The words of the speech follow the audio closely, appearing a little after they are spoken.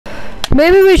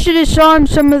Maybe we should disarm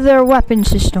some of their weapon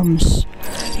systems.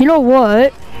 You know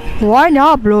what? Why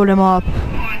not blow them up?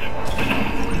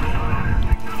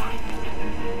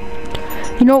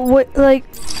 You know what, like...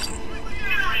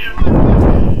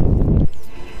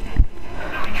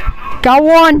 Got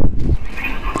one!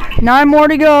 9 more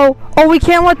to go. Oh, we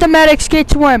can't let the medics get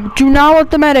to him. Do not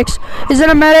let the medics. Is it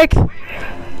a medic?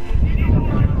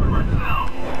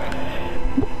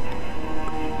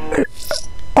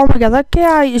 Oh my god, that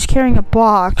guy is carrying a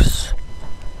box.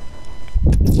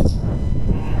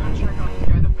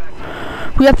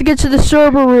 We have to get to the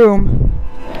server room.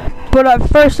 But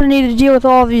first I need to deal with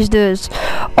all of these dudes.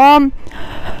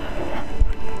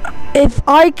 If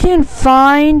I can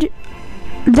find...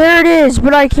 There it is,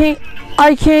 but I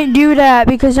can't do that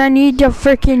because I need to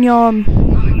freaking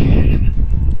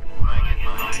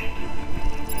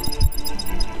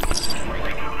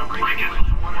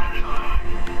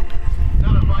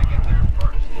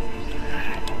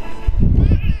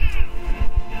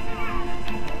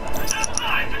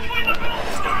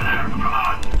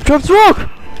drop smoke!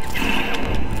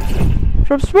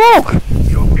 Drop smoke!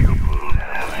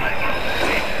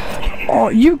 Oh,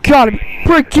 you gotta be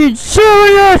freaking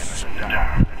serious!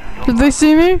 Did they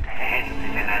see me?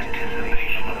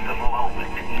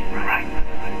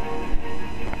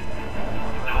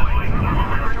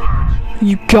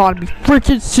 You gotta be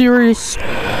freaking serious!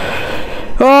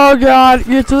 Oh god,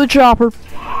 get to the chopper!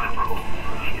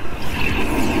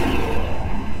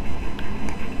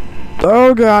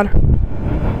 Oh god!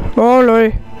 Oh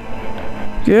lordy!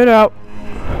 Get out!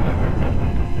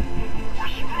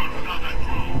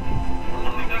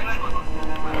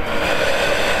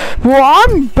 Well,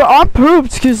 I'm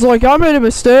pooped because like I made a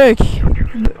mistake.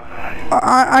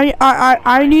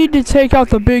 I need to take out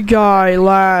the big guy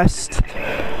last.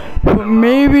 But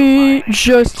maybe,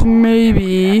 just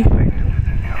maybe.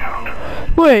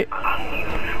 Wait.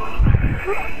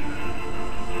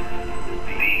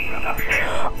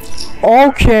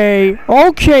 Okay,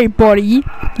 buddy.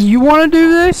 You want to do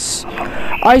this?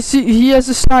 I see he has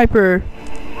a sniper.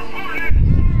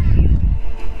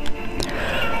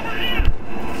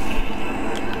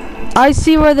 I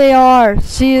see where they are.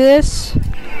 See this?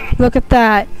 Look at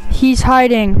that. He's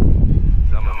hiding.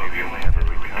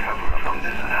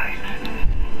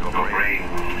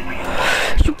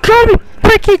 You gotta be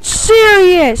freaking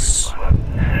serious!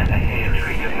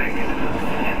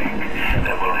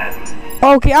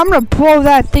 Okay, I'm gonna blow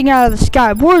that thing out of the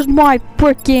sky. Where's my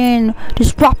freaking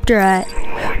disruptor at?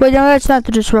 Wait, no, that's not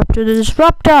the disruptor. The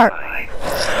disruptor!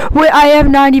 Wait, I have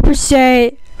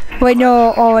 90%. Wait,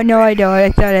 no. Oh, no, I don't.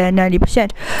 I thought I had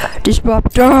 90%.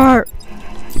 Disruptor!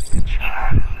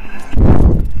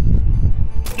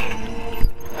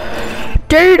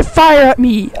 Dare you to fire at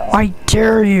me! I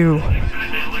dare you!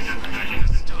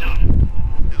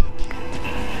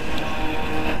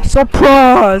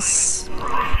 Surprise!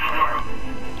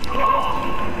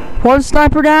 One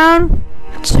sniper down.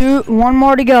 One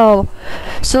more to go.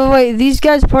 So wait, these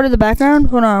guys part of the background?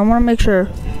 Hold on, I want to make sure.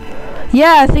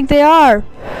 Yeah, I think they are.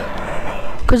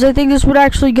 Because I think this would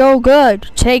actually go good.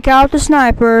 Take out the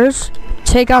snipers.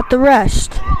 Take out the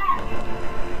rest.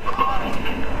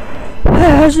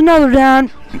 There's another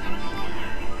down.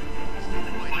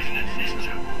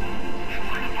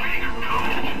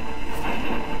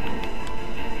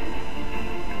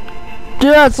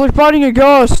 Yeah, it's like fighting a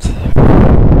ghost.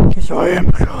 Yes, I am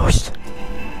a ghost.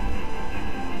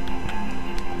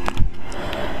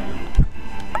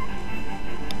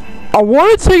 I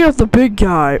want to take out the big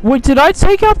guy. Wait, did I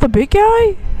take out the big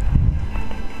guy?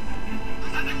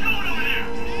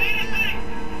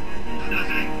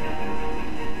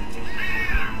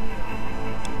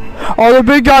 Oh, the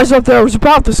big guy's up there. I was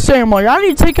about to say, I'm like, I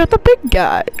need to take out the big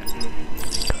guy.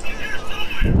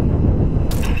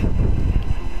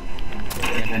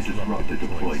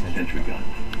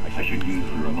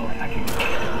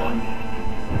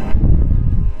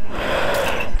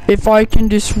 If I can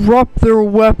disrupt their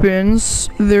weapons,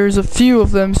 there's a few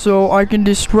of them, so I can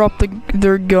disrupt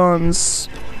their guns.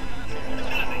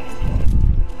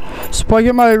 So if I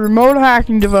get my remote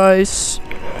hacking device,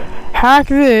 hack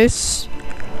this,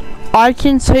 I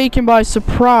can take him by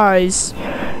surprise,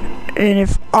 and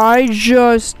if I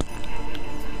just,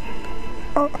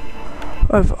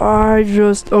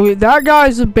 okay, that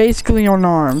guy's basically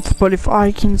unarmed, but if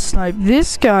I can snipe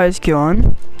this guy's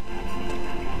gun,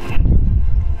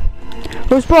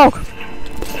 go smoke!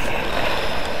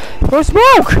 Go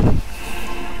smoke!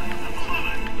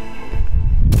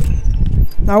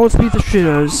 Now let's beat the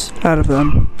shitos out of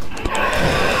them.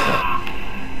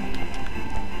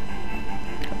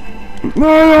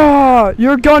 Ah,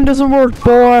 your gun doesn't work,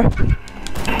 boy.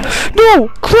 No!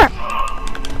 Crap!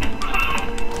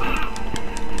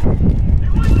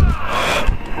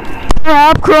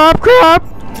 Crap, crap, crap!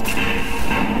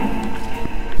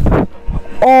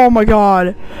 Oh my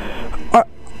god.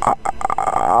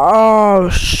 Oh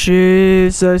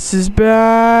shit, this is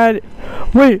bad.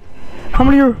 Wait, how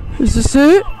many are, is this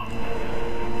it?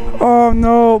 Oh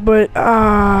no, but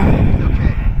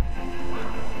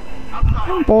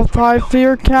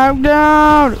multi-fear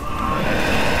countdown.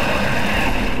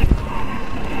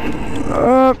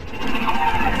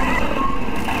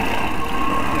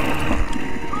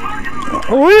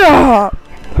 Oh yeah!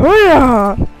 Oh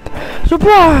yeah!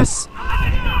 Surprise!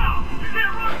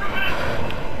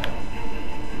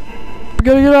 We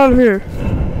gotta get out of here.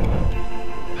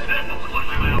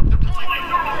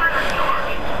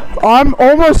 I'm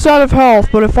almost out of health,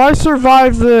 but if I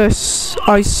survive this,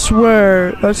 I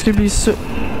swear that's gonna be so.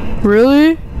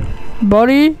 Really?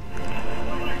 Buddy?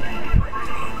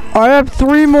 I have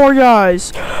 3 more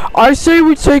guys. I say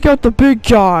we take out the big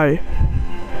guy.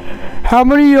 How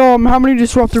many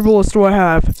disruptor bullets do I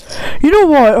have? You know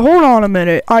what? Hold on a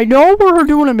minute. I know we're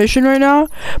doing a mission right now,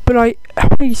 but how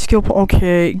many skill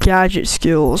okay, gadget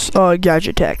skills,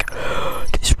 gadget tech.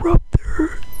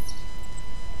 Disruptor.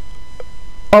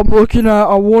 I want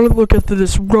to look at the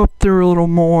disruptor a little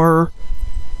more.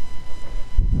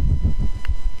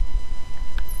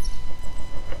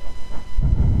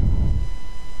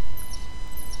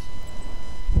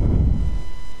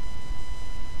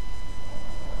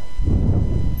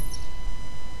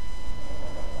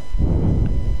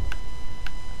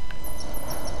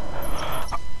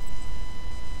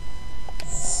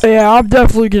 Yeah, I'm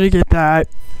definitely gonna get that.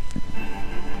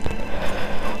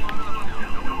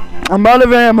 I'm out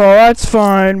of ammo, that's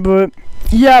fine, but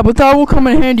yeah, but that will come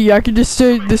in handy. I can just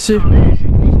say this is.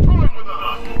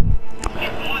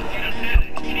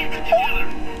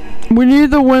 We need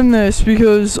to win this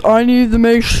because I need to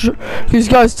make sure. Because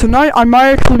guys, tonight I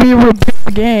might actually be able to beat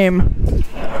the game.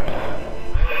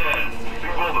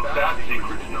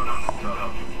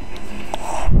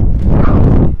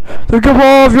 Think of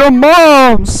all of your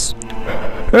moms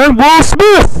and Will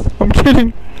Smith. I'm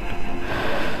kidding.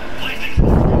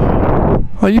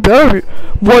 Oh, you better be.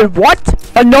 Wait,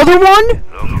 what? Another one?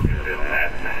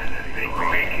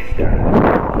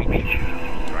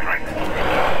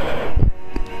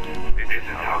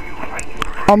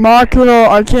 I'm not gonna.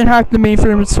 I can't hack the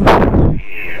mainframe.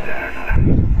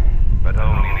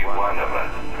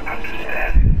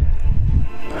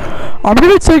 I'm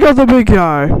gonna take out the big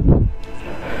guy.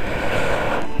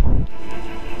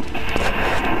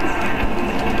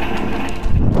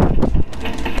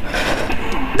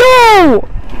 No!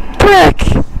 Prick!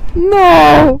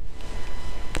 No!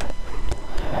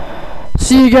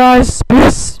 See you guys.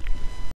 Peace.